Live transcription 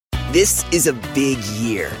This is a big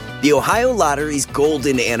year. The Ohio Lottery's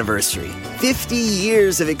golden anniversary. 50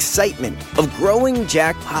 years of excitement, of growing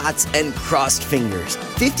jackpots and crossed fingers.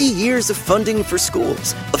 50 years of funding for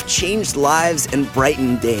schools, of changed lives and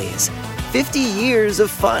brightened days. 50 years of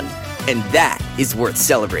fun. And that is worth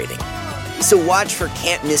celebrating. So watch for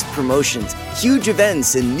can't-miss promotions, huge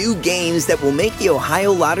events, and new games that will make the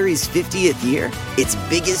Ohio Lottery's 50th year its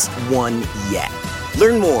biggest one yet.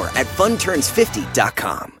 Learn more at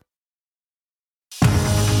funturns50.com.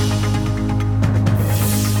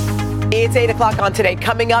 It's 8 o'clock on Today.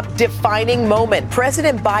 Coming up, defining moment.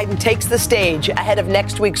 President Biden takes the stage ahead of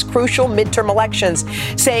next week's crucial midterm elections,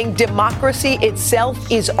 saying democracy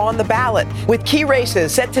itself is on the ballot, with key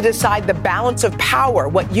races set to decide the balance of power,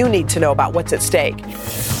 what you need to know about what's at stake.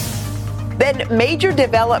 Then major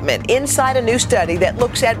development inside a new study that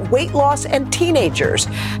looks at weight loss and teenagers,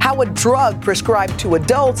 how a drug prescribed to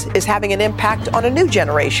adults is having an impact on a new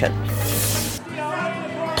generation.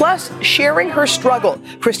 Plus, sharing her struggle.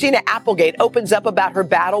 Christina Applegate opens up about her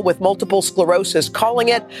battle with multiple sclerosis, calling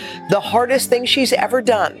it the hardest thing she's ever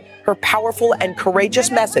done. Her powerful and courageous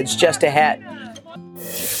message just ahead.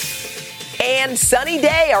 And Sunny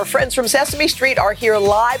Day, our friends from Sesame Street are here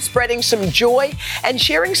live, spreading some joy and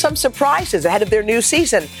sharing some surprises ahead of their new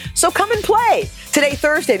season. So come and play. Today,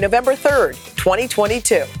 Thursday, November 3rd,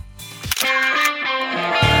 2022.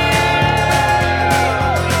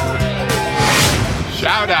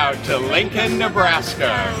 Shout out to Lincoln, Nebraska.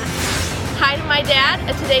 Hi to my dad,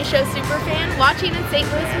 a Today Show superfan, watching in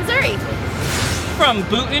St. Louis, Missouri. From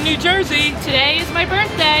Boonton, New Jersey. Today is my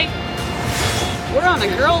birthday. We're on a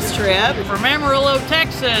girls' trip from Amarillo,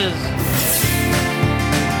 Texas.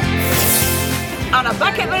 On a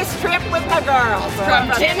bucket list trip with my girls. From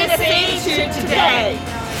Tennessee to today.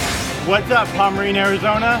 What's up, Pomerene,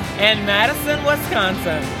 Arizona? And Madison,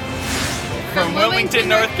 Wisconsin. From Wilmington,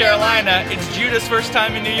 North Carolina, it's Judah's first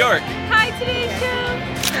time in New York. Hi, Today Show.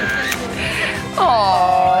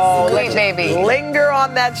 Oh, sweet baby. Linger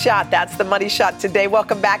on that shot. That's the money shot today.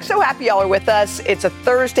 Welcome back. So happy y'all are with us. It's a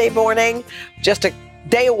Thursday morning, just a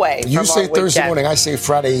day away from You say our Thursday weekend. morning, I say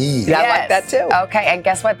Friday Eve. Yeah, I like that too. Okay, and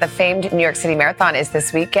guess what? The famed New York City Marathon is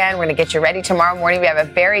this weekend. We're going to get you ready tomorrow morning. We have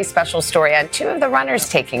a very special story on two of the runners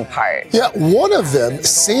taking part. Yeah, one of them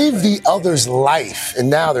saved the other's life, and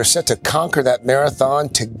now they're set to conquer that marathon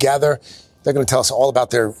together. They're going to tell us all about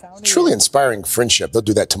their truly inspiring friendship. They'll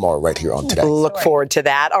do that tomorrow right here on Today. Look forward to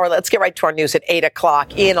that. All right, let's get right to our news at 8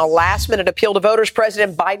 o'clock. In a last-minute appeal to voters,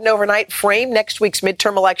 President Biden overnight framed next week's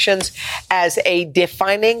midterm elections as a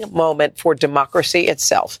defining moment for democracy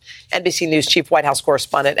itself. NBC News Chief White House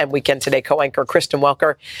correspondent and Weekend Today co-anchor Kristen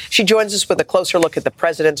Welker. She joins us with a closer look at the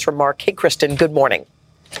president's remark. Hey, Kristen, good morning.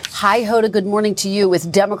 Hi, Hoda. Good morning to you. With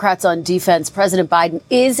Democrats on defense, President Biden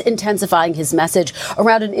is intensifying his message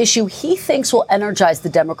around an issue he thinks will energize the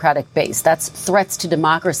Democratic base. That's threats to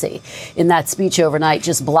democracy. In that speech overnight,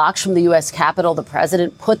 just blocks from the U.S. Capitol, the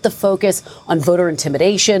president put the focus on voter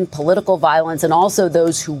intimidation, political violence, and also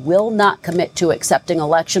those who will not commit to accepting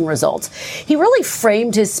election results. He really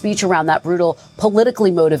framed his speech around that brutal,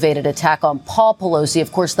 politically motivated attack on Paul Pelosi,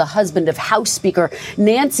 of course, the husband of House Speaker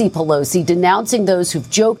Nancy Pelosi, denouncing those who've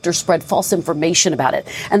joked or spread false information about it.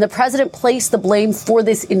 And the president placed the blame for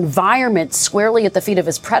this environment squarely at the feet of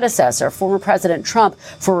his predecessor, former President Trump,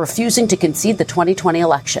 for refusing to concede the 2020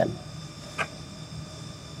 election.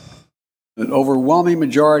 An overwhelming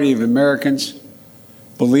majority of Americans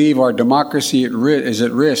believe our democracy is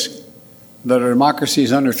at risk, that our democracy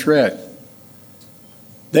is under threat.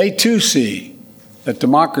 They too see that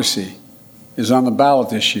democracy is on the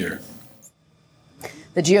ballot this year.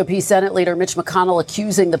 The GOP Senate leader Mitch McConnell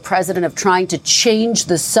accusing the president of trying to change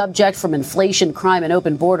the subject from inflation, crime, and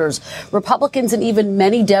open borders. Republicans and even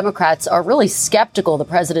many Democrats are really skeptical the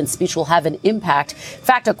president's speech will have an impact. In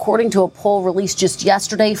fact, according to a poll released just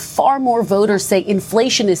yesterday, far more voters say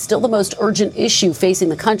inflation is still the most urgent issue facing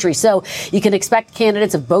the country. So you can expect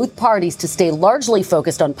candidates of both parties to stay largely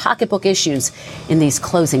focused on pocketbook issues in these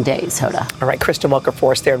closing days. Hoda. All right, Kristen Welker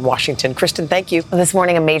for us there in Washington. Kristen, thank you. This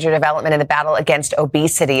morning, a major development in the battle against obesity.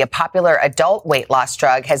 A popular adult weight loss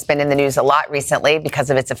drug has been in the news a lot recently because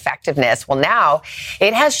of its effectiveness. Well, now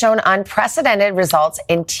it has shown unprecedented results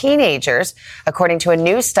in teenagers, according to a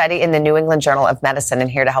new study in the New England Journal of Medicine. And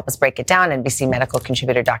here to help us break it down, NBC medical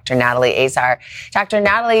contributor Dr. Natalie Azar. Dr.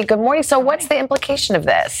 Natalie, good morning. So what's the implication of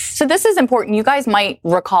this? So this is important. You guys might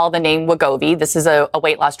recall the name Wegovy. This is a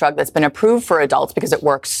weight loss drug that's been approved for adults because it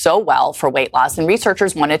works so well for weight loss. And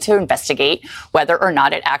researchers wanted to investigate whether or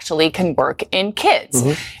not it actually can work in kids.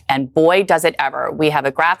 kids. And boy, does it ever. We have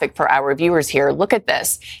a graphic for our viewers here. Look at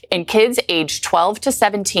this. In kids aged 12 to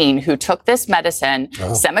 17 who took this medicine,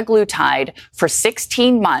 semaglutide, for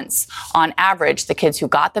 16 months, on average, the kids who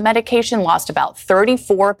got the medication lost about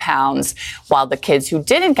 34 pounds, while the kids who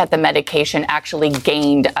didn't get the medication actually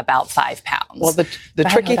gained about 5 pounds. Well, the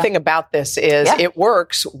tricky thing about this is it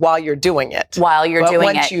works while you're doing it. But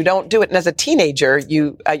once you don't do it, and as a teenager,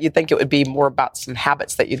 you think it would be more about some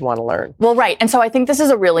habits that you'd want to learn. Well, right. And so I think this is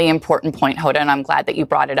a really important point, Hoda, and I'm glad that you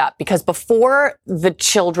brought it up, because before the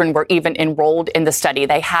children were even enrolled in the study,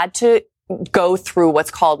 they had to go through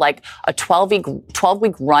what's called like a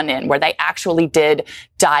 12-week run-in, where they actually did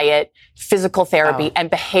diet, physical therapy,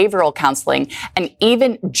 and behavioral counseling. And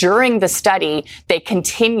even during the study, they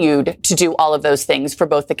continued to do all of those things for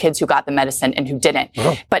both the kids who got the medicine and who didn't.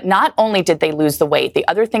 But not only did they lose the weight, the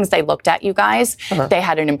other things they looked at, you guys, they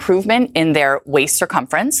had an improvement in their waist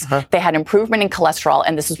circumference. They had improvement in cholesterol.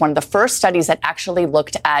 And this is one of the first studies that actually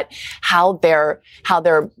looked at how their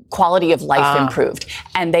quality of life improved.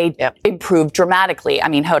 And they improved dramatically. I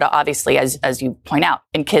mean, Hoda, obviously, as you point out,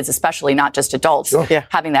 in kids, especially, not just adults,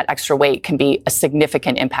 having that extra weight can be a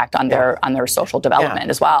significant impact on their social development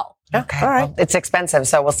as well. Okay. All right. Well, it's expensive,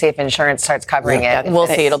 so we'll see if insurance starts covering it. We'll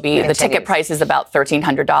see. It'll be the ticket price is about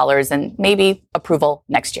 $1,300 and maybe approval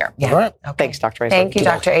next year. All right. Okay. Thanks, Dr. Azar. Thank you,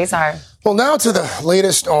 Dr. Azar. Well, now to the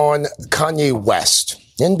latest on Kanye West.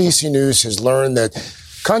 NBC News has learned that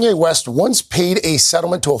Kanye West once paid a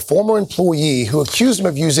settlement to a former employee who accused him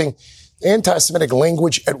of using anti-Semitic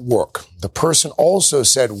language at work. The person also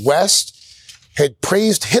said West had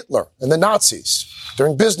praised Hitler and the Nazis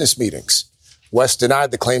during business meetings. West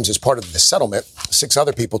denied the claims as part of the settlement. 6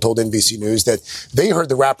 other people told NBC News that they heard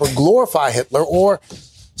the rapper glorify Hitler or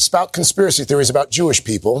spout conspiracy theories about Jewish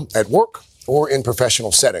people at work or in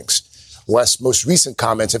professional settings. West's most recent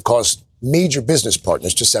comments have caused major business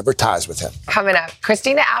partners to sever ties with him. Coming up,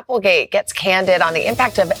 Christina Applegate gets candid on the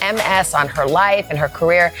impact of MS on her life and her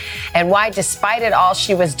career, and why, despite it all,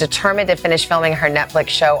 she was determined to finish filming her Netflix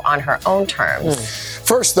show on her own terms.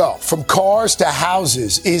 First, though, from cars to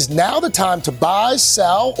houses, is now the time to buy,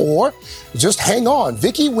 sell, or just hang on?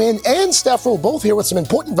 Vicky Nguyen and Steph Rowe both here with some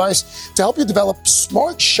important advice to help you develop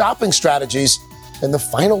smart shopping strategies in the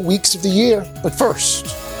final weeks of the year. But first,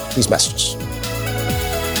 these messages.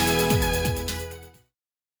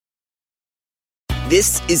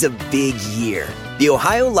 This is a big year. The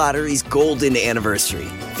Ohio Lottery's golden anniversary.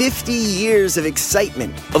 50 years of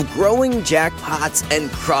excitement, of growing jackpots and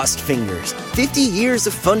crossed fingers. 50 years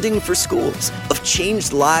of funding for schools, of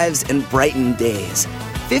changed lives and brightened days.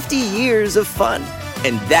 50 years of fun,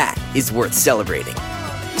 and that is worth celebrating.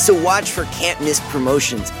 So watch for can't-miss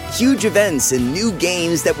promotions, huge events, and new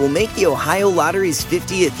games that will make the Ohio Lottery's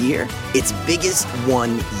 50th year its biggest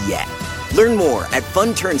one yet. Learn more at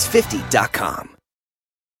funturns50.com.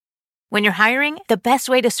 When you're hiring, the best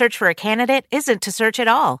way to search for a candidate isn't to search at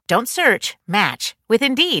all. Don't search, match with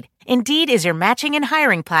Indeed. Indeed is your matching and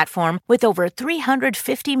hiring platform with over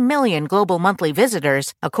 350 million global monthly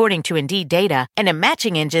visitors, according to Indeed data, and a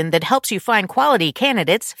matching engine that helps you find quality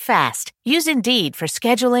candidates fast. Use Indeed for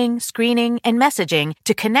scheduling, screening, and messaging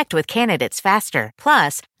to connect with candidates faster.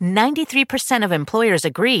 Plus, 93% of employers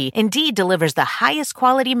agree Indeed delivers the highest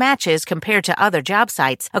quality matches compared to other job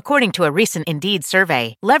sites, according to a recent Indeed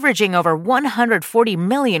survey. Leveraging over 140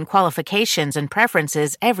 million qualifications and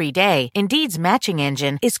preferences every day, Indeed's matching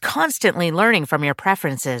engine is constantly learning from your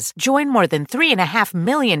preferences. Join more than 3.5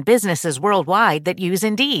 million businesses worldwide that use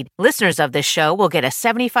Indeed. Listeners of this show will get a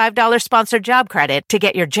 $75 sponsored job credit to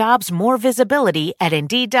get your jobs more visibility at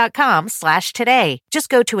Indeed.com/today. Just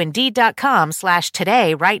go to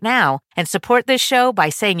Indeed.com/today right now and support this show by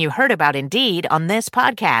saying you heard about Indeed on this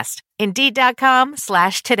podcast.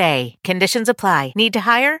 Indeed.com/today. Conditions apply. Need to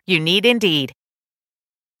hire? You need Indeed.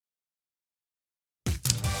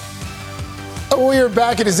 We are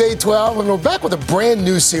back. It is 8:12, and we're back with a brand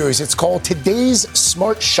new series. It's called Today's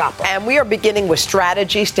Smart Shopper. And we are beginning with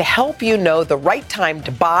strategies to help you know the right time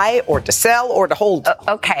to buy or to sell or to hold.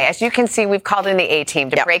 Okay, as you can see, we've called in the A-team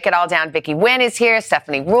to break it all down. Vicky Nguyen is here.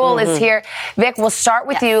 Stephanie Rule is here. Vic, we'll start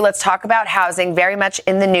with you. Let's talk about housing. Very much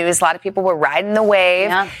in the news. A lot of people were riding the wave.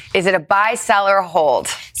 Yeah. Is it a buy, sell, or hold?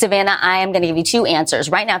 Savannah, I am going to give you 2 answers.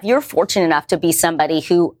 Right now, if you're fortunate enough to be somebody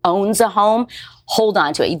who owns a home, hold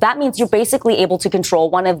on to it. That means you're basically able to control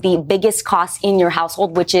one of the biggest costs in your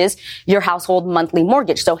household, which is your household monthly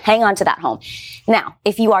mortgage. So hang on to that home. Now,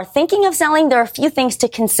 if you are thinking of selling, there are a few things to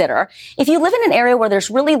consider. If you live in an area where there's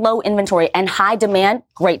really low inventory and high demand,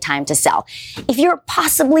 great time to sell. If you're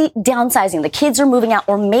possibly downsizing, the kids are moving out,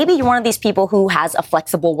 or maybe you're one of these people who has a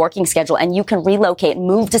flexible working schedule and you can relocate,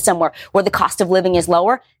 move to somewhere where the cost of living is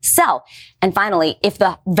lower, sell. And finally, if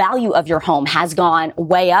the value of your home has gone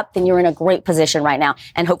way up, then you're in a great position right now.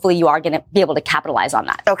 And hopefully you are going to be able to capitalize on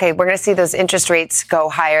that. Okay, we're going to see those interest rates go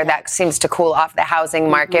higher. That seems to cool off the housing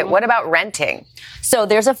market. What about renting? So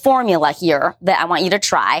there's a formula here that I want you to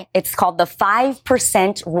try. It's called the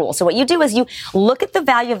 5% rule. So what you do is you look at the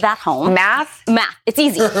value of that home. Math. It's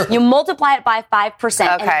easy. You multiply it by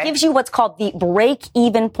 5%. And it gives you what's called the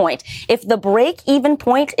break-even point. If the break-even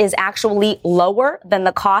point is actually lower than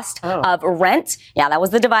the cost of rent, that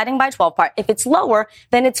was the dividing by 12 part. If it's lower,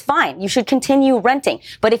 then it's fine. You should continue renting.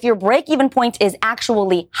 But if your break-even point is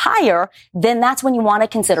actually higher, then that's when you want to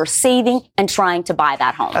consider saving and trying to buy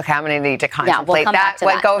that home. Okay, I'm going to need to contemplate we'll that.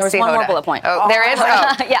 There's one more bullet point. Oh, there is?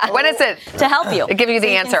 What is it? To help you. To give you the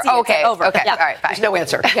answer. Okay. All right, fine. There's no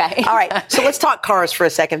answer. Okay. All right. So let's talk cars for a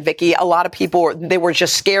second, Vicky. A lot of people, they were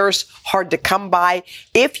just scarce, hard to come by.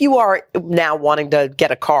 If you are now wanting to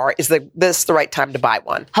get a car, is this the right time to buy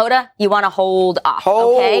one? Hoda, you want to hold off.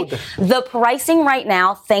 Okay? The pricing right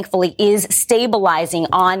now, thankfully, is stabilizing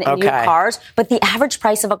on new cars. But the average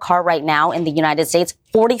price of a car right now in the United States,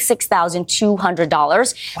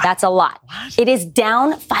 $46,200. That's a lot. It is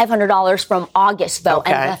down $500 from August, though.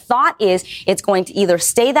 And the thought is it's going to either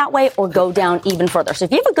stay that way or go down even further. So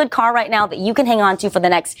if you have a good car right now that you can hang on to for the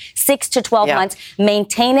next 6 to 12 months,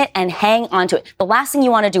 maintain it and hang on to it. The last thing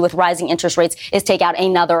you want to do with rising interest rates is take out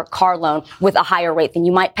another car loan with a higher rate than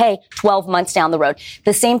you might pay 12 months down the road.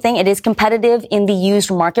 The same thing, it is competitive in the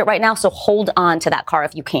used market right now, so hold on to that car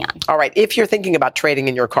if you can. All right. If you're thinking about trading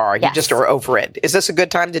in your car, you just are over it. Is this a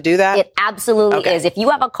good time to do that? It absolutely is. If you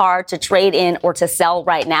have a car to trade in or to sell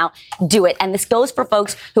right now, do it. And this goes for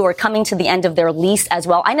folks who are coming to the end of their lease as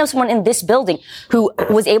well. I know someone in this building who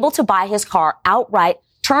was able to buy his car outright,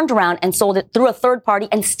 turned around and sold it through a third party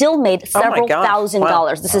and still made several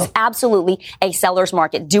 $1,000s. This is absolutely a seller's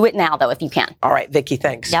market. Do it now, though, if you can. All right, Vicky,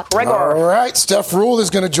 thanks. Yep. All right, Steph Rule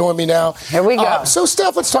is going to join me now. Here we go. So,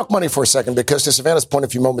 Steph, let's talk money for a second, because to Savannah's point a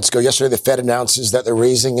few moments ago, yesterday the Fed announces that they're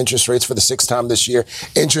raising interest rates for the 6th time this year.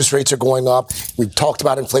 Interest rates are going up. We've talked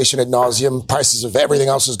about inflation ad nauseum. Prices of everything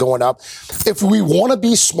else is going up. If we want to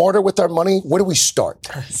be smarter with our money, where do we start?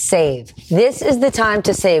 Save. This is the time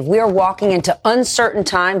to save. We are walking into uncertain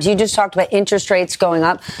times. You just talked about interest rates going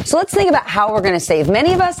up. So let's think about how we're going to save.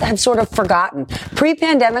 Many of us have sort of forgotten.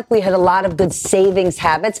 Pre-pandemic, we had a lot of good savings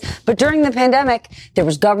habits. But during the pandemic, there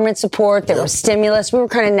was government support. There was stimulus. We were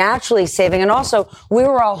kind of naturally saving. And also, we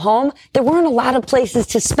were all home. There weren't a lot of places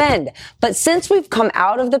to spend. But since we've come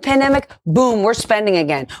out of the pandemic, boom, we're spending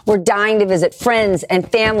again. We're dying to visit friends and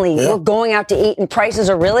family. We're going out to eat, and prices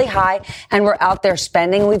are really high, and we're out there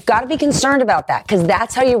spending. We've got to be concerned about that, because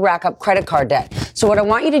that's how you rack up credit card debt. So what I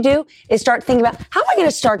want you to do is start thinking about, how am I going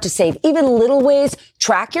to start to save? Even little ways,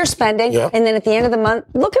 track your spending, and then at the end of the month,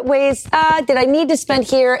 look at ways, did I need to spend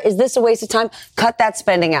here? Is this a waste of time? Cut that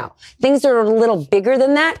spending out. Things that are a little bigger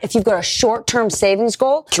than that, if you've got a short-term savings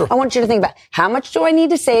goal, I want you to think about, how much do I need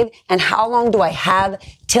to save and how long do I have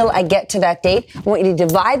till I get to that date? I want you to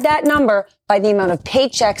divide that number by the amount of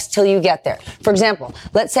paychecks till you get there. For example,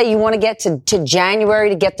 let's say you want to get to January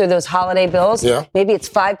to get through those holiday bills. Maybe it's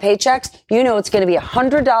 5 paychecks. You know it's going to be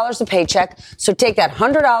 $100 a paycheck. So take that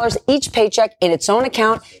 $100 each paycheck in its own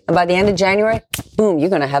account, and by the end of January, boom, you're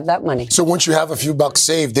going to have that money. So once you have a few bucks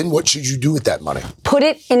saved, then what should you do with that money? Put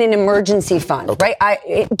it in an emergency fund, right?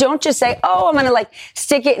 Don't just say, I'm going to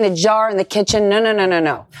stick it in a jar in the kitchen.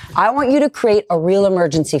 No. I want you to create a real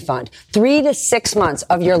emergency fund. 3 to 6 months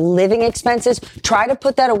of your living expenses. Try to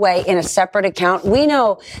put that away in a separate account. We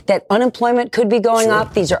know that unemployment could be going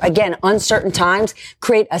up. These are, again, uncertain times.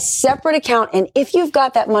 Create a separate account. And if you've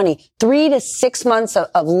got that money, 3 to 6 months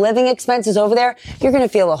of living expenses over there, you're going to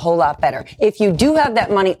feel a whole lot better. If you do have that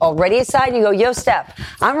money already aside, you go, yo, Steph,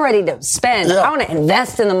 I'm ready to spend. I want to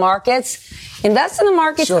invest in the markets. Invest in the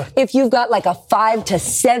markets if you've got a 5 to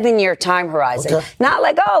 7 year time horizon. Not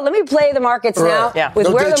let me play the markets now. With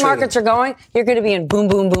where the markets are going, you're going to be in boom,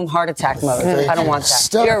 boom, boom, heart attack mode. I don't want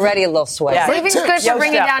that. You're already a little sweaty. Saving's good for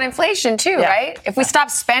bringing down inflation too, right? If we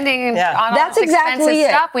stop spending on all this expensive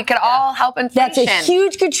stuff, we could all help inflation. That's a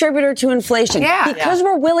huge contributor to inflation. Because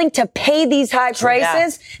we're willing to pay these high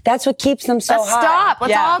prices, that's what keeps them so high. Stop.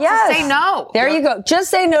 Let's all just say no. There you go.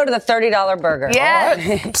 Just say no to the $30 burger. All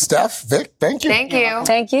right. Steph, Vic, thank Thank you. Thank you.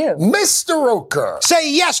 Thank you. Mr. Roker.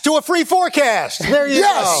 Say yes to a free forecast. There you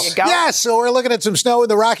go. Yes. So we're looking at some snow in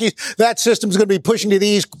the Rockies. That system's going to be pushing to the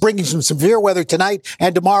east, bringing some severe weather tonight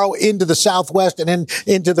and tomorrow into the southwest and then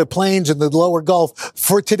into the plains and the lower Gulf.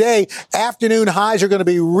 For today, afternoon highs are going to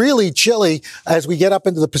be really chilly as we get up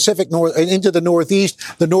into the Pacific North, into the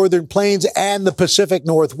northeast, the northern plains, and the Pacific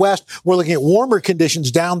Northwest. We're looking at warmer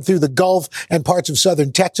conditions down through the Gulf and parts of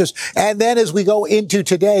southern Texas. And then as we go into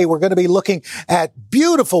today, we're going to be looking at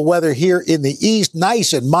beautiful weather here in the east,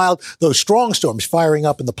 nice and mild. Those strong storms firing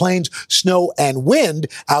up in the plains, snow and wind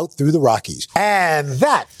out through the Rockies. And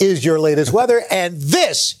that is your latest weather. And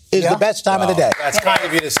this is the best time of the day. That's kind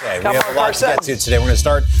of you to say. We have a lot to get to today. We're going to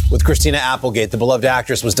start with Christina Applegate. The beloved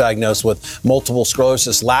actress was diagnosed with multiple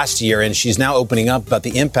sclerosis last year, and she's now opening up about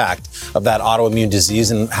the impact of that autoimmune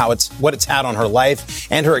disease and what it's had on her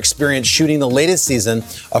life and her experience shooting the latest season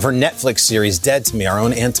of her Netflix series, Dead to Me. Our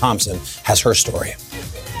own Ann Thompson has her story.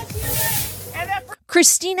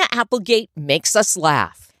 Christina Applegate makes us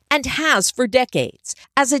laugh and has for decades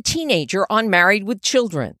as a teenager on Married with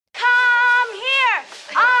Children.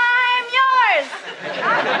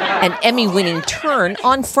 An Emmy-winning turn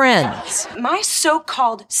on Friends. My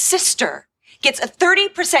so-called sister gets a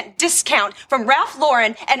 30% discount from Ralph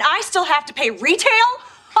Lauren, and I still have to pay retail?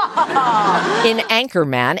 In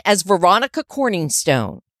Anchorman as Veronica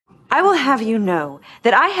Corningstone. I will have you know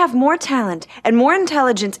that I have more talent and more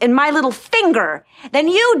intelligence in my little finger than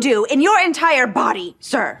you do in your entire body,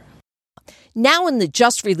 sir. Now in the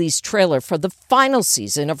just-released trailer for the final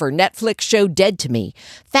season of her Netflix show Dead to Me,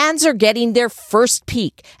 fans are getting their first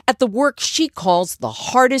peek at the work she calls the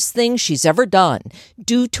hardest thing she's ever done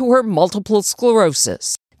due to her multiple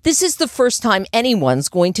sclerosis. This is the first time anyone's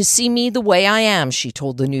going to see me the way I am, she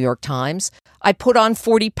told the New York Times. I put on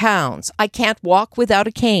 40 pounds. I can't walk without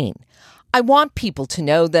a cane. I want people to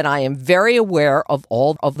know that I am very aware of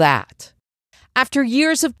all of that. After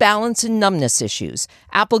years of balance and numbness issues,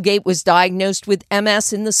 Applegate was diagnosed with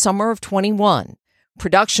MS in the summer of 21.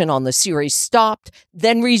 Production on the series stopped,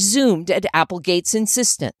 then resumed at Applegate's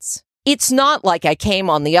insistence. It's not like I came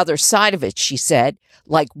on the other side of it, she said.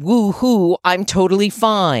 Like, woo-hoo, I'm totally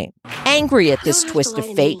fine. Angry at this twist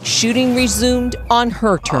of fate, shooting resumed on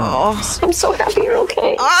her terms. Oh, I'm so happy you're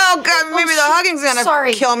okay. Oh, God, maybe the hugging's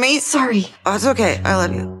gonna kill me. Sorry. Oh, it's okay. I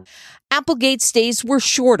love you. Applegate's days were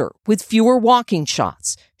shorter, with fewer walking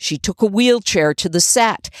shots. She took a wheelchair to the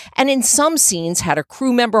set, and in some scenes had a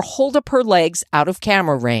crew member hold up her legs out of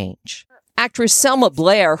camera range. Actress Selma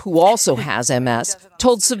Blair, who also has MS,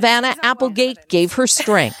 told Savannah Applegate gave her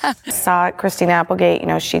strength. Saw Christina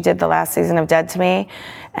Applegate, she did the last season of Dead to Me,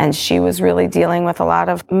 and she was really dealing with a lot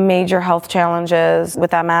of major health challenges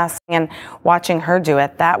with MS, and watching her do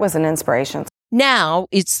it, that was an inspiration. Now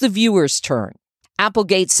it's the viewer's turn.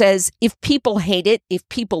 Applegate says if people hate it, if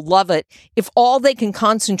people love it, if all they can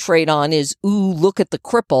concentrate on is, ooh, look at the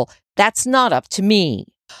cripple, that's not up to me.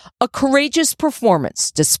 A courageous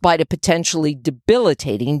performance despite a potentially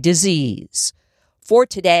debilitating disease. For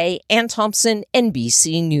today, Ann Thompson,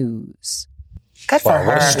 NBC News. Good for her.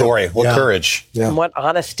 What a story. What courage. Yeah. And what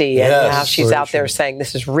honesty. And how she's out there saying,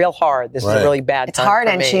 this is real hard. This is a really bad time. It's hard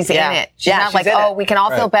for and me. she's in it. She's not like, oh, we can all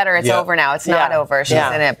feel better. It's over now. It's not over. She's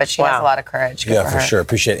in it, but she has a lot of courage. Good for sure.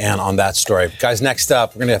 Appreciate Ann on that story. Guys, next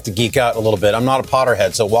up, we're going to have to geek out a little bit. I'm not a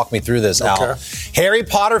Potterhead, so walk me through this, Al. Harry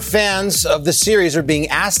Potter fans of the series are being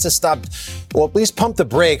asked to stop, well, at least pump the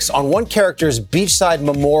brakes on one character's beachside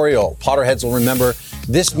memorial. Potterheads will remember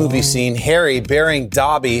this movie scene, Harry burying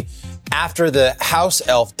Dobby after the house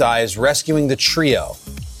elf dies, rescuing the trio.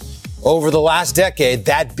 Over the last decade,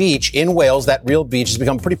 that beach in Wales, that real beach, has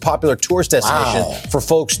become a pretty popular tourist destination for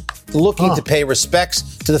folks looking to pay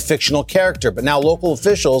respects to the fictional character. But now local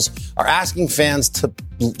officials are asking fans to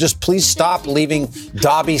just please stop leaving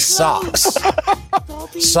Dobby socks.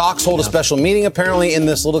 Socks hold a special meaning, apparently, in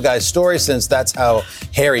this little guy's story, since that's how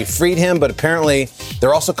Harry freed him. But apparently,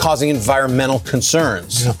 they're also causing environmental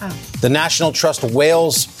concerns. The National Trust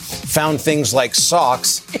Wales found things like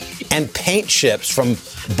socks and paint chips from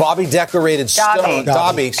Dobby-decorated stone.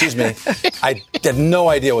 Dobby, excuse me. I have no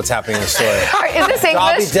idea what's happening in the story. Is this English?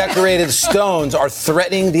 Dobby-decorated stones are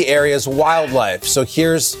threatening the area's wildlife. So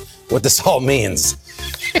here's what this all means.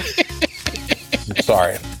 I'm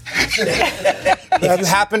sorry. If you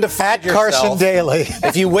happen to find yourself, Carson Daly.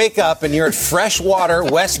 If you wake up and you're at Freshwater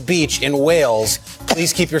West Beach in Wales,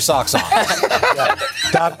 Please keep your socks on.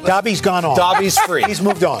 Dobby's gone on. Dobby's free. He's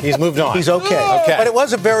moved on. He's moved on. He's okay. Okay. But it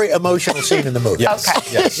was a very emotional scene in the movie. Yes.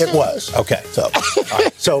 Okay. Yes. It was. Okay. So, all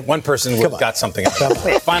right. So one person got something out of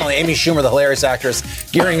it. Finally, Amy Schumer, the hilarious actress,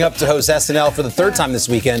 gearing up to host SNL for the third time this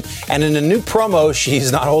weekend. And in a new promo,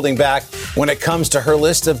 she's not holding back when it comes to her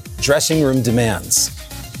list of dressing room demands.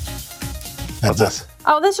 What's this?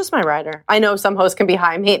 Oh, that's just my rider. I know some hosts can be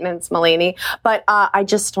high maintenance, Mulaney, but I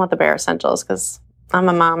just want the bare essentials because I'm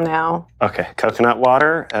a mom now. Okay, coconut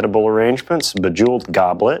water, edible arrangements, bejeweled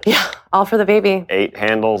goblet. Yeah, all for the baby. 8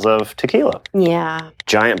 handles of tequila. Yeah.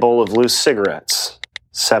 Giant bowl of loose cigarettes.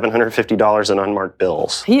 $750 in unmarked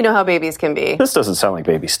bills. You know how babies can be. This doesn't sound like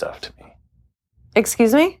baby stuff to me.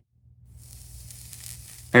 Excuse me?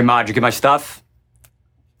 Hey, Ma, did you get my stuff?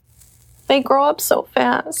 They grow up so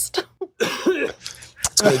fast.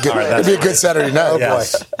 It'd be a good Saturday night.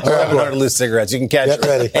 Yes. Oh, boy. 100 loose cigarettes. You can catch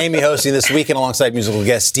Amy hosting this weekend alongside musical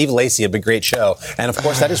guest Steve Lacy, a big, great show. And, of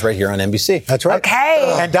course, that is right here on NBC. That's right.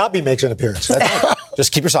 Okay. And Dobby makes an appearance. That's right.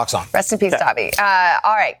 Just keep your socks on. Rest in peace, Dobby.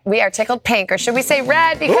 All right. We are tickled pink, or should we say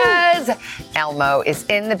red, because Elmo is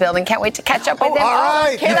in the building. Can't wait to catch up with him. all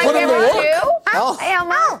right. Can I You put him give to it work. to you? Oh. Hey,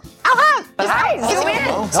 Elmo. Oh, hi. Hi, zoom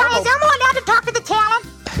in. Sorry, is Elmo allowed to talk to the talent?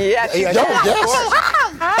 Yeah, Yes. Yes.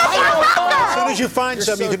 As soon as you find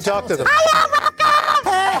some, you can talk to them. Hi,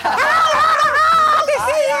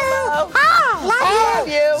 love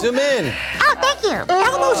you. Zoom in. Oh, thank you.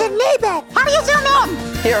 Elmo's in labor. How do you zoom in?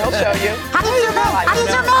 Here, he'll show you. How do you zoom in? How do you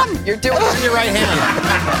zoom in? You're doing it with your right hand.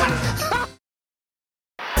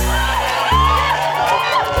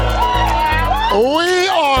 We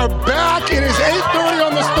are back. It is 8:30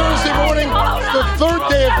 on this Thursday morning, the third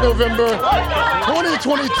day of November,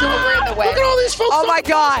 2022. We're in the way. Look at all these folks. Oh, my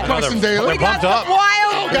God. Carson Daly. We got some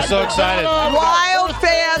wild. They're so excited. Wild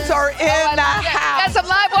fans are in the house. Got some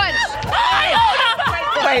live ones.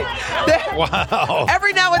 Wait. Wow.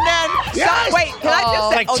 Every now and then. Yes. Wait, can I just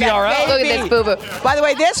say? Like TRL. Look at this boo-boo. By the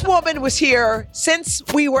way, this woman was here since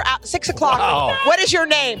we were out 6 o'clock. Wow. What is your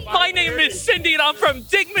name? My name is Cindy, and I'm from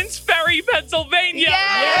Digman's Ferry, Pennsylvania.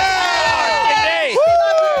 Yeah.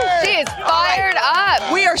 She is fired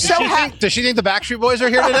up. We are so happy. Does she think the Backstreet Boys are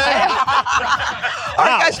here today? All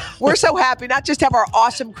right, guys, we're so happy not just to have our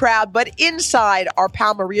awesome crowd, but inside, our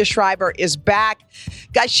pal Maria Shriver is back.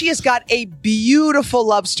 Guys, she has got a beautiful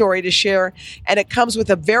love story to share, and it comes with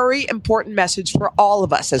a very important message for all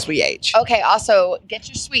of us as we age. Okay, also, get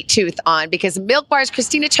your sweet tooth on because Milk Bar's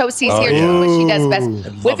Christina Tosi's here doing what she does best.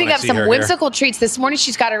 Whipping up some whimsical treats. This morning,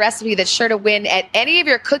 she's got a recipe that's sure to win at any of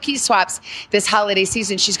your cookie swaps this holiday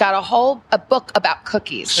season. She's got a book about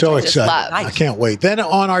cookies, which So I just excited. love. I can't wait. Then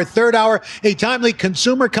on our third hour, a timely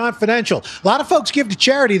consumer confidential. A lot of folks give to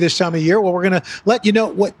charity this time of year. Well, we're going to let you know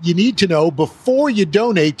what you need to know before you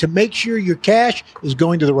donate to make sure your cash is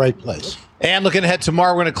going to the right place. And looking ahead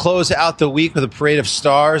tomorrow, we're going to close out the week with a parade of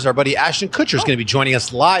stars. Our buddy Ashton Kutcher is going to be joining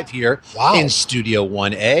us live here in Studio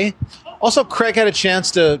 1A. Also, Craig had a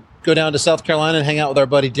chance to go down to South Carolina and hang out with our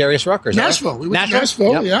buddy Darius Rucker. Nashville. We went to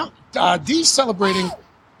Nashville, yeah. Dee's celebrating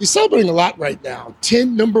a lot right now.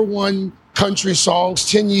 10 number one country songs,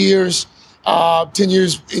 10 years. 10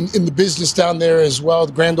 years in the business down there as well,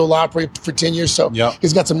 the Grand Ole Opry for 10 years. So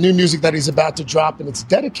he's got some new music that he's about to drop, and it's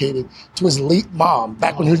dedicated to his late mom.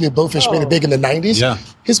 Back when Hootie and Blowfish made it big in the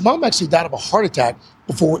 90s, his mom actually died of a heart attack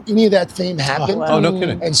before any of that fame happened. Oh, no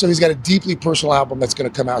kidding. And so he's got a deeply personal album that's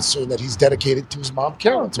going to come out soon that he's dedicated to his mom,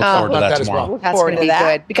 Carolyn. So forward to that as tomorrow. well. That's going to be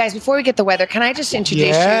good. But guys, before we get the weather, can I just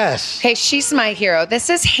introduce you? Okay, she's my hero. This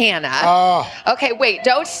is Hannah. Okay, wait,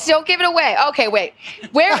 don't give it away. Okay, wait.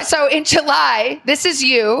 So in July, this is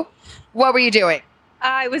you. What were you doing?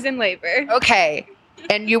 I was in labor. Okay,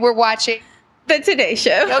 and you were watching the Today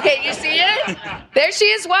Show. Okay, you see it? There she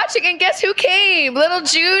is watching, and guess who came? Little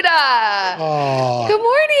Judah. Good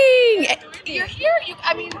morning. You're here.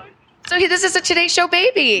 So this is a Today Show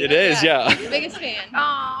baby. It is, yeah. Biggest fan.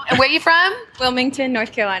 Aww. And where are you from? Wilmington,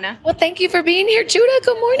 North Carolina. Well, thank you for being here, Judah.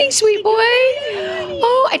 Good morning, sweet boy.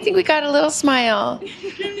 Oh, I think we got a little smile.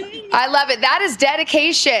 I love it. That is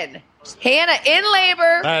dedication. Hannah in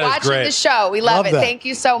labor, watching the show. We love it. that. Thank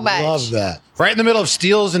you so much. Love that. Right in the middle of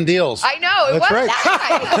steals and deals. I know. It That's was right.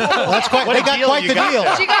 that. That's quite. What They a got deal quite you the got deal.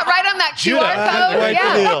 there. She got right on that QR code. Quite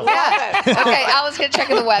the deal. Yeah. Okay, Alice, get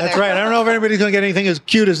checking the weather. That's right. I don't know if anybody's going to get anything as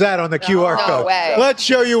cute as that on the QR No code. way. Let's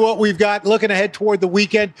show you what we've got. Looking ahead toward the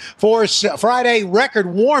weekend for Friday,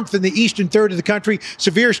 record warmth in the eastern third of the country.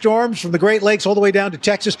 Severe storms from the Great Lakes all the way down to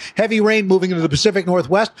Texas. Heavy rain moving into the Pacific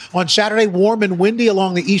Northwest. On Saturday, warm and windy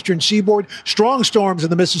along the eastern seaboard. Strong storms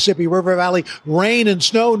in the Mississippi River Valley. Rain and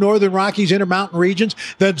snow, northern Rockies, Intermountain regions.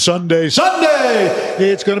 Then Sunday,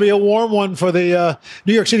 it's going to be a warm one for the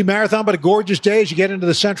New York City Marathon, but a gorgeous day as you get into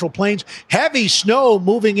the Central Plains. Heavy snow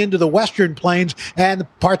moving into the Western Plains and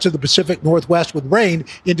parts of the Pacific Northwest with rain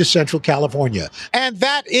into Central California. And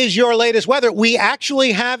that is your latest weather. We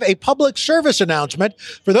actually have a public service announcement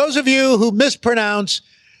for those of you who mispronounce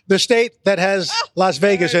the state that has Las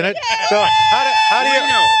Vegas in it. So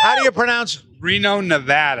how do you pronounce Reno,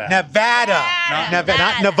 Nevada? Nevada. Not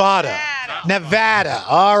Nevada. Nevada.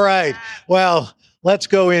 All right. Well, let's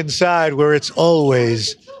go inside where it's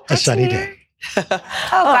always a sunny day. Oh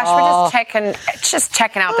gosh, we're just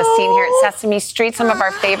checking out the scene here at Sesame Street. Some of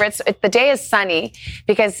our favorites. The day is sunny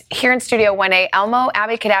because here in Studio 1A, Elmo,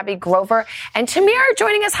 Abby Kadabi, Grover, and Tamir are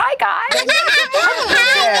joining us. Hi, guys.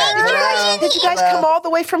 Did you guys come all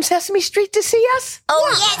the way from Sesame Street to see us?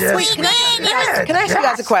 Oh, yes, we did. Can I ask you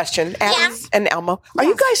guys a question? Abby and Elmo, are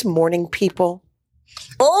you guys morning people?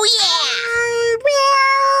 Oh, yeah.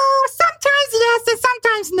 Well, sometimes yes and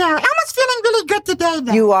sometimes no. Elmo's feeling really good today,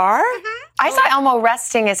 though. You are? I saw Elmo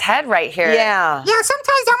resting his head right here. Yeah. Yeah,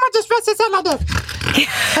 sometimes Elmo just rests his head like this.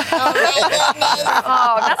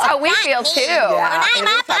 Oh, that's how we feel, too. Yeah. When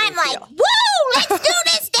I'm up, I'm like, woo, let's do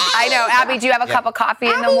this day. I know. Abby, do you have a cup of coffee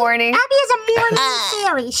in the morning? Abby is a morning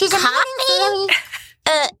fairy. She's a morning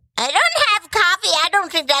fairy. I don't have coffee. I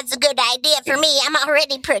don't think that's a good idea for me. I'm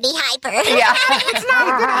already pretty hyper. Yeah. It's not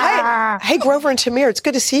a good idea. Hey, Grover and Tamir, it's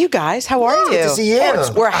good to see you guys. How are you? Good to see you.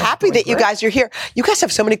 We're happy that you guys are here. You guys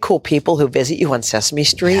have so many cool people who visit you on Sesame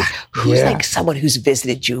Street. Who's like someone who's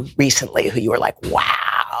visited you recently who you were like, wow.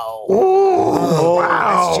 Oh,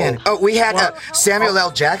 wow. Oh, we had Samuel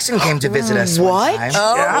L. Jackson came to visit us one time.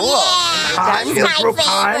 Oh, yeah. That's my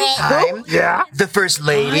favorite. Yeah. The First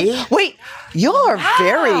Lady. Wait, you're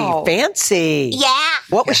very fancy. Yeah.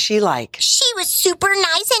 What was she like? She was super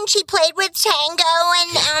nice, and she played with Tango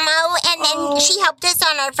and Elmo, and then she helped us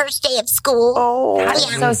on our first day of school. Oh, that's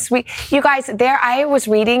so sweet. You guys, I was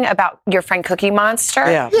reading about your friend Cookie Monster.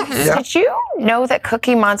 Yeah. Yes. Did you know that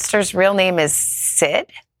Cookie Monster's real name is Sid?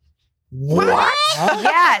 What?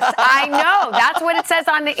 Yes, I know. That's what it says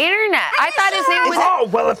on the internet. I thought his name was... Oh,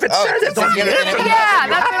 well, if it says it on the internet. Yeah,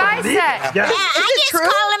 that's what I said. Yeah, I just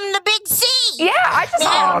call him the Big C. Yeah, I just...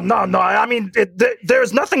 Oh, no. I mean,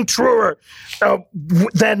 there's nothing truer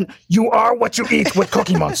than you are what you eat with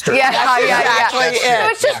Cookie Monster. Yeah. That's exactly it. So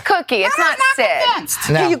it's just Cookie. It's not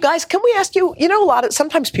Sid. Hey, you guys, can we ask you,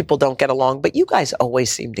 sometimes people don't get along, but you guys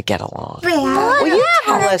always seem to get along. Well, Will you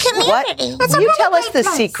tell us the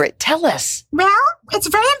place. secret? Tell us. Well, it's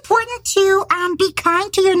very important to be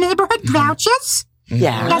kind to your neighborhood grouches.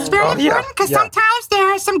 Yeah. That's very important because sometimes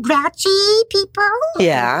there are some grouchy people.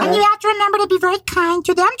 Yeah. And you have to remember to be very kind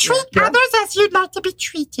to them. Treat others as you'd like to be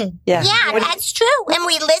treated. Yeah. Yeah, that's true. And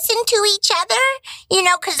we listen to each other,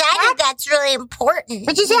 because I think that's really important.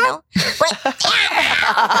 What'd you say?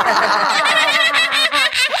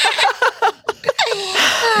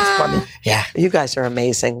 It's funny. Yeah. You guys are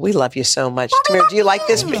amazing. We love you so much. Tamir, do you like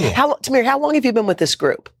this? Tamir, how long have you been with this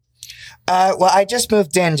group? Well, I just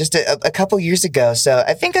moved in just a couple years ago, so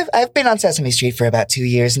I think I've been on Sesame Street for about 2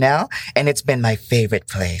 years now, and it's been my favorite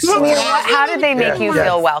place. How did they make you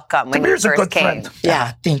feel welcome when you first came?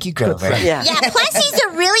 Yeah, thank you, Grover. Yeah. Yeah, plus he's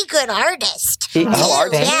a really good artist. Thank you.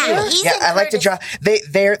 I like to draw.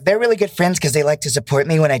 They're really good friends because they like to support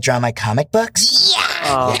me when I draw my comic books.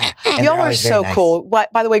 Yeah. And Y'all they're are always so very nice. cool.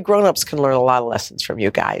 By the way, grown-ups can learn a lot of lessons from you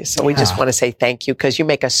guys. So we just want to say thank you because you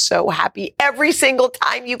make us so happy every single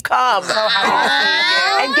time you come.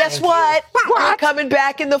 And guess what? We're coming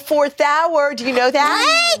back in the 4th hour. Do you know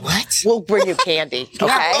that? What? We'll bring you candy,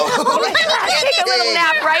 okay? Take a little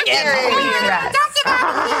nap right here.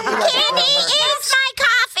 Candy is my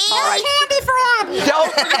coffee. Candy for Abby.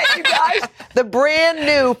 Don't forget, you guys, the brand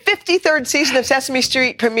new 53rd season of Sesame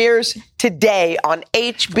Street premieres today on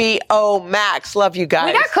HBO Max. Love you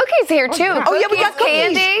guys. We got cookies here, too. Oh, yeah, we got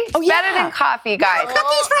cookies. Candy. Oh, yeah. Better than coffee, guys.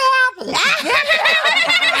 Cookies for Abby.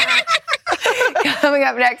 Coming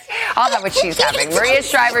up next, I'll have what she's having. Maria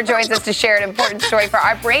Shriver joins us to share an important story for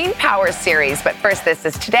our Brain Power series. But first, this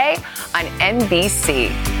is Today on NBC.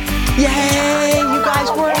 Yay! You guys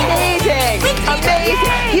were amazing.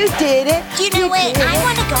 Amazing. You did it. You know what? I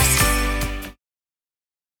want to go.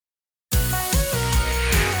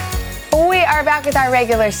 We are are back with our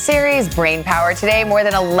regular series, Brain Power. Today, more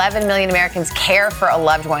than 11 million Americans care for a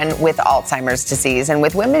loved one with Alzheimer's disease. And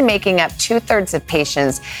with women making up 2/3 of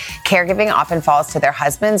patients, caregiving often falls to their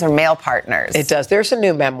husbands or male partners. It does. There's a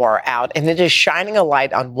new memoir out, and it is shining a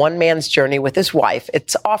light on one man's journey with his wife.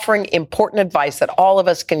 It's offering important advice that all of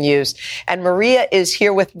us can use. And Maria is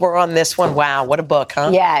here with more on this one. Wow, what a book,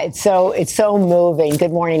 huh? Yeah, it's so moving.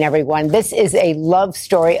 Good morning, everyone. This is a love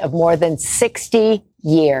story of more than 60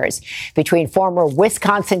 years between former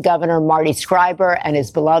Wisconsin Governor Marty Schreiber and his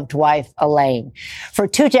beloved wife, Elaine. For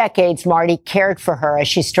 2 decades, Marty cared for her as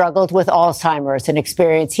she struggled with Alzheimer's, an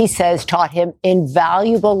experience he says taught him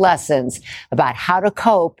invaluable lessons about how to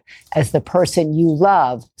cope as the person you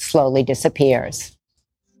love slowly disappears.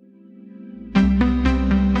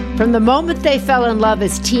 From the moment they fell in love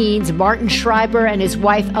as teens, Martin Schreiber and his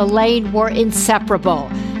wife Elaine were inseparable.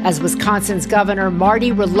 As Wisconsin's governor,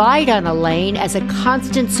 Marty relied on Elaine as a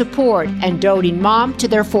constant support and doting mom to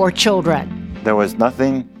their 4 children. There was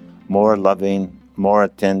nothing more loving, more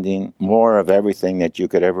attending, more of everything that you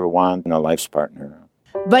could ever want in a life's partner.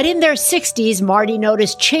 But in their 60s, Marty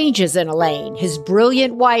noticed changes in Elaine, his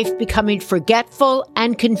brilliant wife becoming forgetful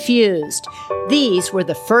and confused. These were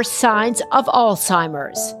the first signs of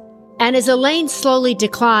Alzheimer's. And as Elaine slowly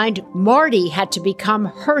declined, Marty had to become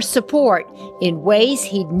her support in ways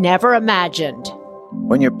he'd never imagined.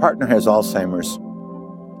 When your partner has Alzheimer's,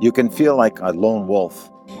 you can feel like a lone wolf.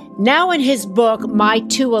 Now in his book, My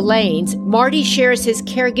 2 Elaines, Marty shares his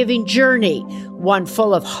caregiving journey, one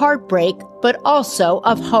full of heartbreak, but also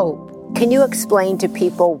of hope. Can you explain to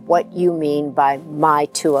people what you mean by My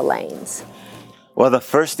 2 Elaines? Well, the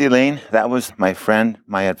first Elaine, that was my friend,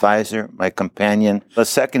 my advisor, my companion. The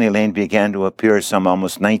second Elaine began to appear some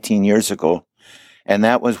almost 19 years ago. And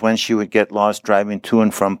that was when she would get lost driving to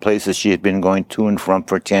and from places she had been going to and from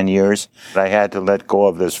for 10 years. I had to let go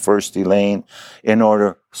of this first Elaine in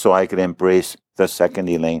order so I could embrace the second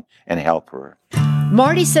Elaine and help her.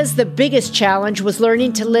 Marty says the biggest challenge was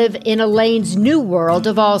learning to live in Elaine's new world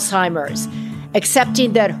of Alzheimer's,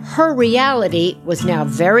 accepting that her reality was now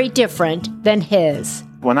very different than his.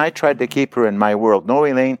 When I tried to keep her in my world, no,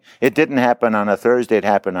 Elaine, it didn't happen on a Thursday, it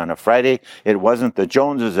happened on a Friday. It wasn't the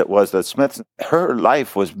Joneses, it was the Smiths. Her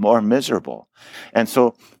life was more miserable. And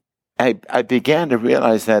so I began to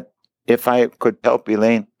realize that if I could help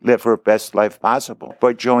Elaine live her best life possible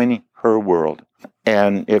by joining her world.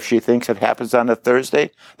 And if she thinks it happens on a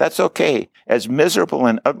Thursday, that's okay. As miserable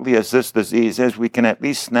and ugly as this disease is, we can at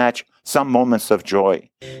least snatch some moments of joy.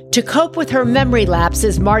 To cope with her memory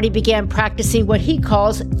lapses, Marty began practicing what he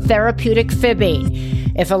calls therapeutic fibbing.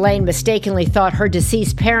 If Elaine mistakenly thought her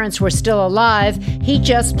deceased parents were still alive, he'd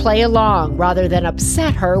just play along rather than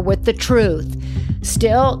upset her with the truth.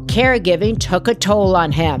 Still, caregiving took a toll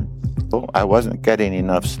on him. I wasn't getting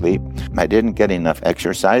enough sleep. I didn't get enough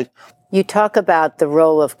exercise. You talk about the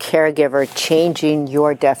role of caregiver changing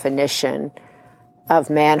your definition of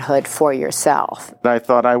manhood for yourself. I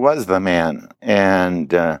thought I was the man,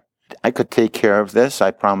 and I could take care of this.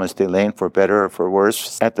 I promised Elaine, for better or for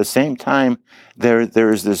worse. At the same time,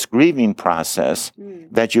 there's this grieving process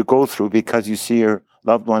that you go through because you see your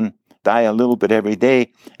loved one die a little bit every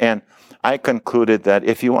day. And I concluded that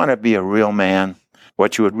if you want to be a real man,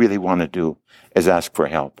 what you would really want to do is ask for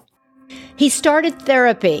help. He started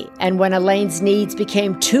therapy, and when Elaine's needs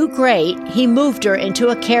became too great, he moved her into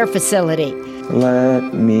a care facility.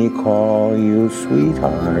 Let me call you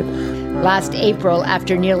sweetheart. Last April,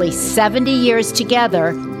 after nearly 70 years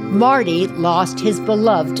together, Marty lost his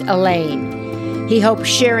beloved Elaine. He hopes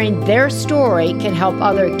sharing their story can help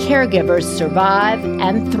other caregivers survive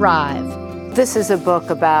and thrive. This is a book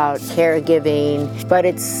about caregiving, but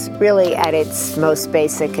it's really at its most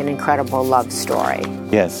basic and incredible love story.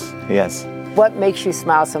 Yes, yes. What makes you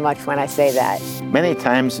smile so much when I say that? Many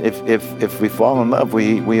times, if we fall in love,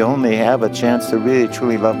 we only have a chance to really,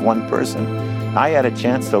 truly love one person. I had a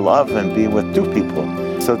chance to love and be with 2 people.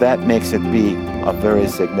 So that makes it be a very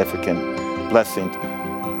significant blessing.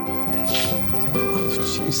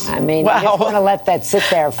 I mean, I just want to let that sit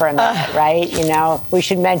there for a minute, right? You know, we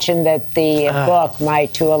should mention that the book, My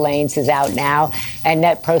 2 Elaines, is out now, and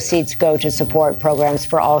net proceeds go to support programs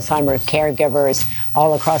for Alzheimer's caregivers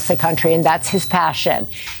all across the country, and that's his passion.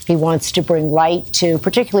 He wants to bring light to,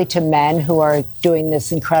 particularly to men who are doing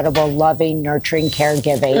this incredible, loving, nurturing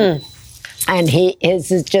caregiving. And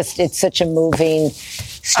it's such a moving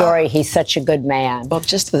story. He's such a good man. Well,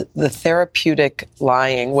 just the therapeutic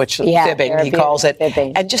lying, which fibbing, he calls it.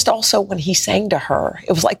 Fibbing. And just also when he sang to her,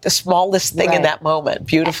 it was like the smallest thing in that moment.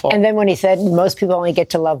 Beautiful. And then when he said, most people only get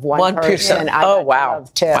to love one person. I got to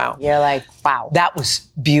love two. Wow. You're like, wow. That was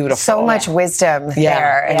beautiful. So much wisdom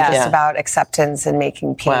there, and just about acceptance and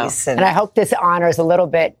making peace. And I hope this honors a little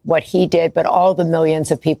bit what he did, but all the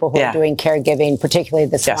millions of people who are doing caregiving, particularly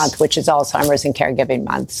this month, which is Alzheimer's and Caregiving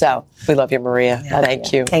Month. So we love you, Maria.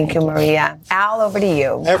 Thank you. Thank you, Maria. Al, over to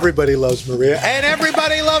you. Everybody loves Maria. And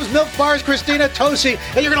everybody loves Milk Bar's Christina Tosi.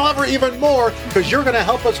 And you're going to love her even more because you're going to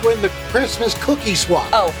help us win the Christmas cookie swap.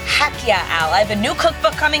 Oh, heck yeah, Al. I have a new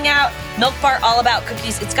cookbook coming out, Milk Bar All About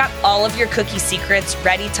Cookies. It's got all of your cookie secrets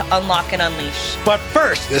ready to unlock and unleash. But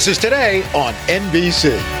first, this is Today on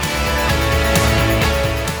NBC.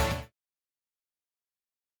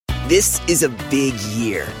 This is a big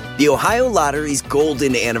year. The Ohio Lottery's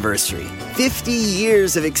golden anniversary. 50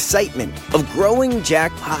 years of excitement, of growing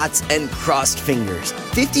jackpots and crossed fingers.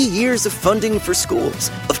 50 years of funding for schools,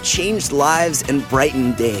 of changed lives and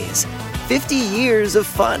brightened days. 50 years of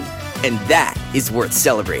fun, and that is worth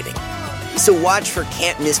celebrating. So watch for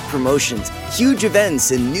can't-miss promotions, huge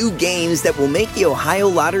events, and new games that will make the Ohio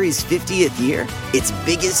Lottery's 50th year its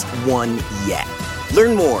biggest one yet.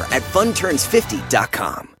 Learn more at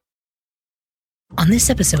funturns50.com. On this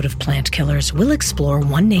episode of Plant Killers, we'll explore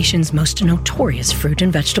one nation's most notorious fruit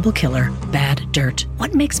and vegetable killer, bad dirt.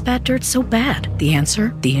 What makes bad dirt so bad? The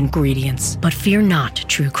answer? The ingredients. But fear not,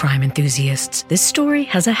 true crime enthusiasts. This story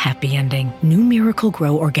has a happy ending. New Miracle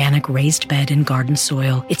Grow organic raised bed and garden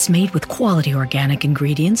soil. It's made with quality organic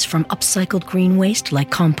ingredients from upcycled green waste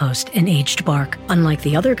like compost and aged bark. Unlike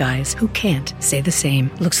the other guys who can't say the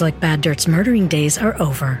same. Looks like bad dirt's murdering days are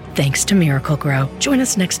over, thanks to Miracle Grow. Join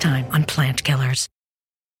us next time on Plant Killers.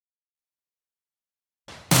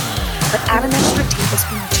 But add an extra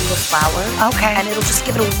tablespoon or two of flour. Okay. And it'll just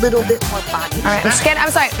give it a little bit more body. All right,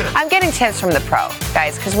 I'm getting tips from the pro,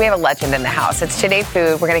 guys, because we have a legend in the house. It's Today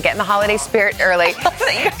Food. We're going to get in the holiday spirit early.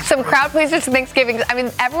 Some crowd pleasers for Thanksgiving. I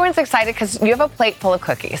mean, everyone's excited because you have a plate full of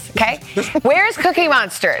cookies, okay? Where's Cookie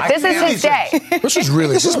Monster? This is his day.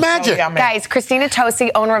 This is magic. Guys, Christina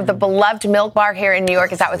Tosi, owner of the beloved Milk Bar here in New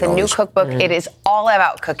York, is out with a new cookbook. It is all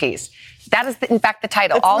about cookies. That is, in fact, the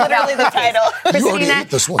title. It's literally the title. Christina,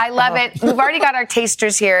 I love it. We've already got our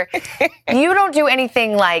tasters here. You don't do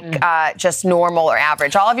anything like just normal or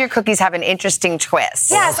average. All of your cookies have an interesting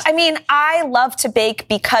twist. Yes, I mean, I love to bake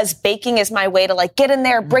because baking is my way to like get in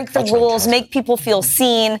there, break the rules, make people feel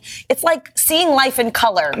seen. It's like seeing life in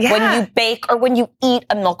color when you bake or when you eat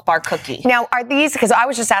a Milk Bar cookie. Now, are these, because I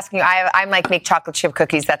was just asking you, I like make chocolate chip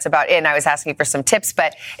cookies. That's about it. And I was asking you for some tips,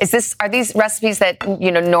 but are these recipes that,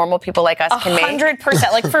 normal people like us can make?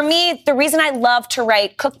 100%. Like for me, the reason I love to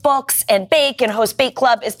write cookbooks and bake and host Bake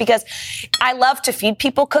Club is because I love to feed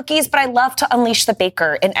people cookies, but I love to unleash the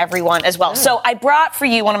baker in everyone as well. So I brought for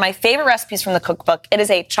you one of my favorite recipes from the cookbook. It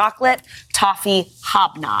is a chocolate toffee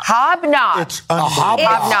hobnob. Hobnob. It's a hobnob.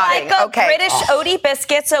 It's like a British oaty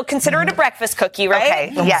biscuit, so consider it a breakfast cookie,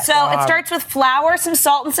 right? Okay, yes. So it starts with flour, some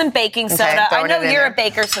salt, and some baking soda. I know you're a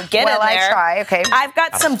baker, so get in there. I try. Okay. I've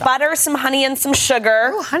got some butter, some honey, and some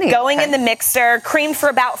sugar going in the mixer. Cream for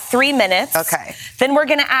about 3 minutes. Okay. Then we're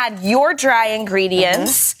going to add your dry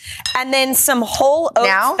ingredients and then some whole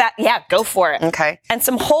oats go for it. Okay. And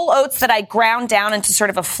some whole oats that I ground down into sort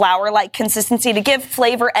of a flour-like consistency to give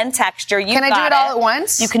flavor and texture. Can I do it all at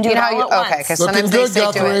once? You can do it all at once. Okay, because sometimes they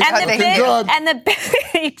say do it.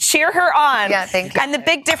 And cheer her on. Yeah, thank you. And the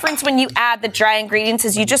big difference when you add the dry ingredients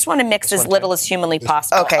is you just want to mix as little as humanly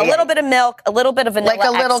possible. Okay. A little bit of milk, a little bit of vanilla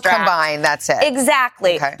extract. Like a little extract. combined, that's it.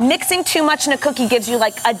 Exactly. Okay. Mixing too much in a cookie gives you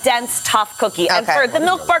like a dense, tough cookie. And for the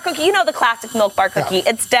Milk Bar cookie, the classic Milk Bar cookie. Yeah.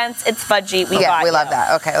 It's dense, it's fudgy. We love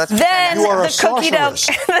that. Okay, let's then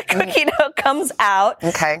the cookie dough comes out.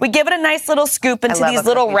 Okay. We give it a nice little scoop into these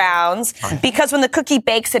little rounds because when the cookie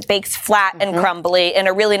bakes, it bakes flat and crumbly in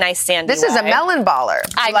a really nice sandy This is a melon baller.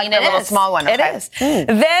 I mean, it is. Small one. Okay. It is.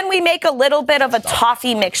 Then we make a little bit of a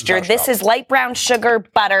toffee mixture. This is light brown sugar,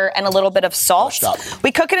 butter, and a little bit of salt.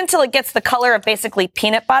 We cook it until it gets the color of basically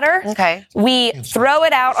peanut butter. Okay. We throw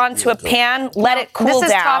it out onto a pan, let it cool down. This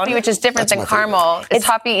is toffee, which is different than caramel. Is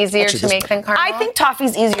toffee easier to make than caramel? I think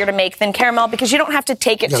toffee's easier to make than caramel because you don't have to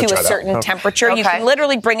take it to a certain temperature. Okay. You can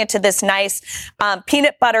literally bring it to this nice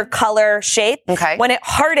peanut butter color shape. Okay. When it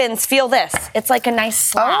hardens, feel this. It's like a nice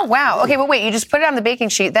slab. Oh, wow. Okay, but wait, you just put it on the baking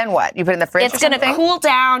sheet, then what? You put it in the fridge It's going to cool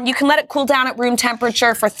down. You can let it cool down at room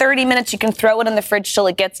temperature for 30 minutes. You can throw it in the fridge till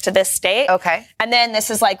it gets to this state. Okay. And then this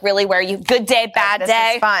is like really where you, good day, bad day.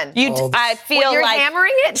 This is fun. I feel when you're like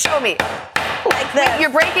hammering it, show me. Like this. You're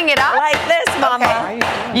breaking it up? Like this, Mama.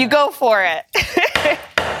 Okay. You go for it.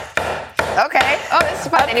 Okay. Oh, this is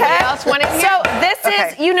fun. Okay. Anybody else want it? So this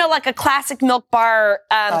is, like a classic Milk Bar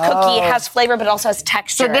cookie. Has flavor, but also has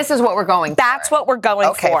texture. So this is what we're going for. That's what we're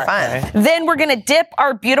going for. Okay, fine. Then we're going to dip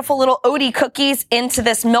our beautiful little Odie cookies into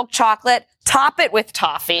this milk chocolate. Top it with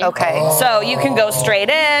toffee. Okay. So you can go straight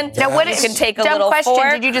in. Now, you can take a little question.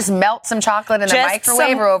 fork. Did you just melt some chocolate in the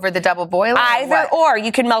microwave or over the double boiler? Either or.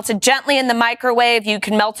 You can melt it gently in the microwave. You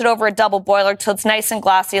can melt it over a double boiler till it's nice and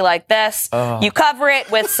glossy like this. You cover it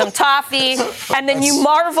with some toffee, and then you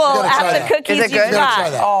marvel at the cookies you've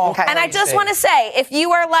got. Okay. And I just want to say, if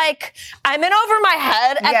you are like, I'm in over my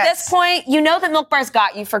head at this point, you know that Milk Bar's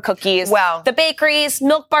got you for cookies. Well, the bakeries,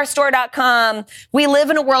 milkbarstore.com. We live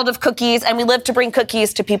in a world of cookies, and we live to bring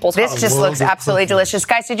cookies to people's homes. This just looks absolutely delicious.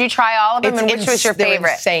 Guys, did you try all of them? And which was your favorite?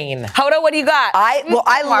 They're insane. Hoda, what do you got? I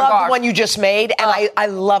love the one you just made, and I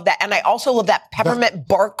love that. And I also love that peppermint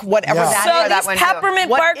bark, whatever that is. So these peppermint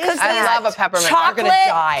bark cookies. I love a peppermint.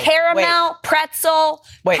 Chocolate, caramel, pretzel,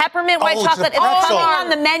 peppermint white chocolate. It's coming on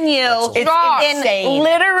the menu. It's insane.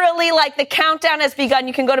 Literally, like the countdown has begun.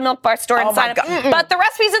 You can go to Milk Bar Store and sign up. But the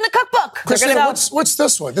recipe's in the cookbook. Christina, what's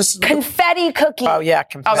this one? This is confetti cookie. Oh yeah,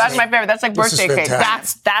 confetti. Oh, that's my favorite. That's like birthday cake.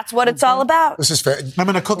 That's what it's all about. This is fair. I'm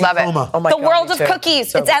in a cookie coma. Oh my the God, world of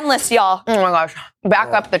cookies. It's endless, y'all. Oh my gosh. Back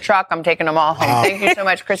up the truck. I'm taking them all home. Thank you so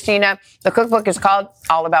much, Christina. The cookbook is called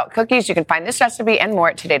All About Cookies. You can find this recipe and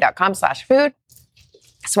more at today.com/food.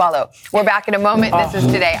 Swallow. We're back in a moment. This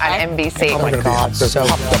is Today on NBC. Oh my God. So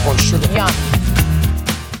hopped up on sugar. Yum.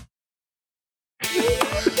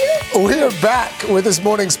 We're back with this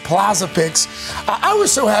morning's Plaza Picks. I was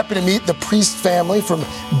so happy to meet the Priest family from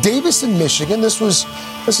Davison, Michigan. This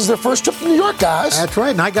is their first trip to New York, guys. That's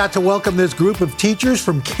right, and I got to welcome this group of teachers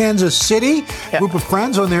from Kansas City, group of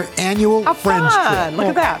friends on their annual Friends trip. Look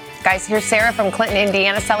at that. Guys, here's Sarah from Clinton,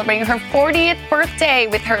 Indiana, celebrating her 40th birthday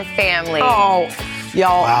with her family. Oh,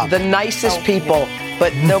 y'all, the nicest people.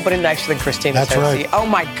 But nobody nicer than Christina. That's right. Oh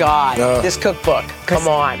my God, this cookbook. Come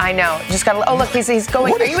on. I know. Just got to. Oh look, he's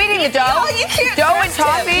going. Are you eating the dough? Oh, you can't dough and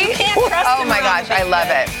trust him. toffee. You can't trust Oh him my around gosh, I love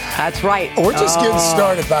it. That's right. We're just getting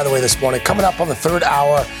started, by the way, this morning. Coming up on the third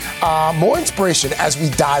hour, more inspiration as we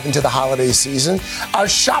dive into the holiday season. Our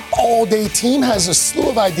Shop All Day team has a slew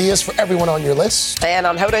of ideas for everyone on your list. And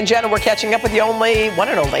on Hoda and Jenna, we're catching up with the one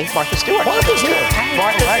and only Martha Stewart. Martha's here.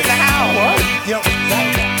 Martha's in the house.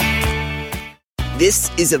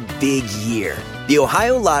 This is a big year. The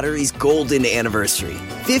Ohio Lottery's golden anniversary.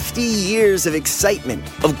 50 years of excitement,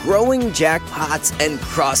 of growing jackpots and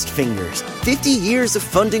crossed fingers. 50 years of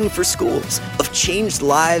funding for schools, of changed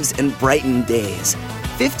lives and brightened days.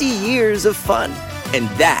 50 years of fun, and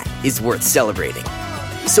that is worth celebrating.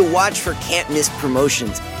 So watch for can't-miss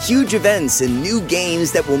promotions, huge events, and new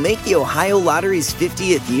games that will make the Ohio Lottery's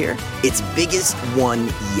 50th year its biggest one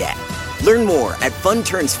yet. Learn more at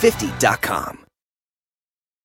funturns50.com.